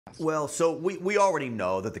Well, so we already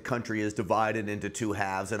know that the country is divided into two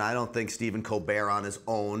halves, and I don't think Stephen Colbert on his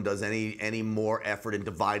own does any more effort in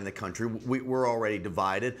dividing the country. We're already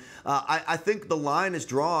divided. I think the line is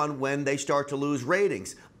drawn when they start to lose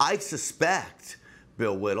ratings. I suspect,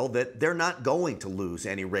 Bill Whittle, that they're not going to lose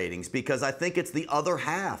any ratings because I think it's the other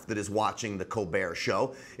half that is watching the Colbert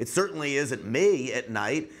Show. It certainly isn't me at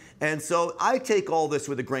night. And so I take all this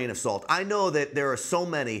with a grain of salt. I know that there are so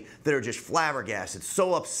many that are just flabbergasted,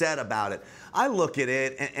 so upset about it. I look at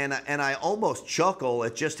it and I almost chuckle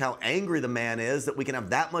at just how angry the man is that we can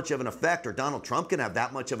have that much of an effect, or Donald Trump can have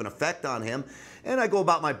that much of an effect on him. And I go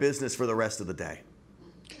about my business for the rest of the day.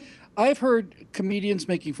 I've heard comedians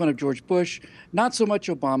making fun of George Bush, not so much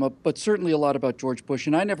Obama, but certainly a lot about George Bush.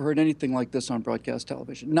 And I never heard anything like this on broadcast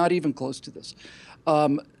television, not even close to this.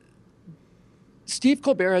 Steve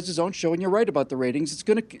Colbert has his own show, and you're right about the ratings. It's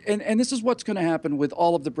going to, and this is what's going to happen with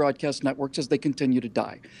all of the broadcast networks as they continue to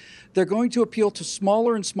die. They're going to appeal to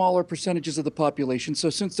smaller and smaller percentages of the population. So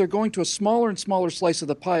since they're going to a smaller and smaller slice of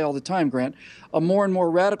the pie all the time, Grant, a more and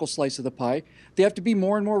more radical slice of the pie, they have to be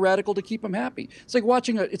more and more radical to keep them happy. It's like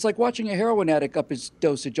watching a heroin addict up his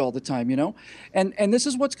dosage all the time, you know? And this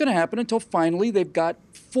is what's going to happen until finally they've got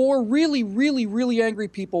four really, really, really angry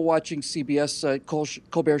people watching CBS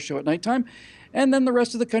Colbert Show at nighttime. And then the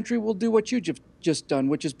rest of the country will do what you've just done,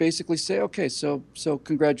 which is basically say, okay, so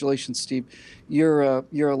congratulations, Steve. You're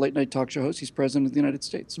a late night talk show host. He's president of the United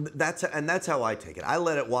States. That's how I take it. I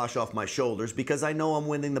let it wash off my shoulders because I know I'm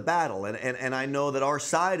winning the battle, and I know that our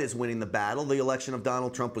side is winning the battle. The election of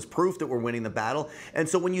Donald Trump was proof that we're winning the battle. And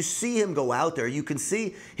so when you see him go out there, you can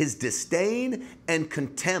see his disdain and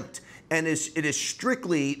contempt. And it is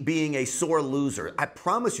strictly being a sore loser. I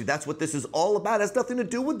promise you, that's what this is all about. It has nothing to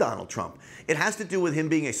do with Donald Trump. It has to do with him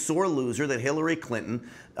being a sore loser that Hillary Clinton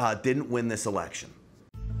didn't win this election.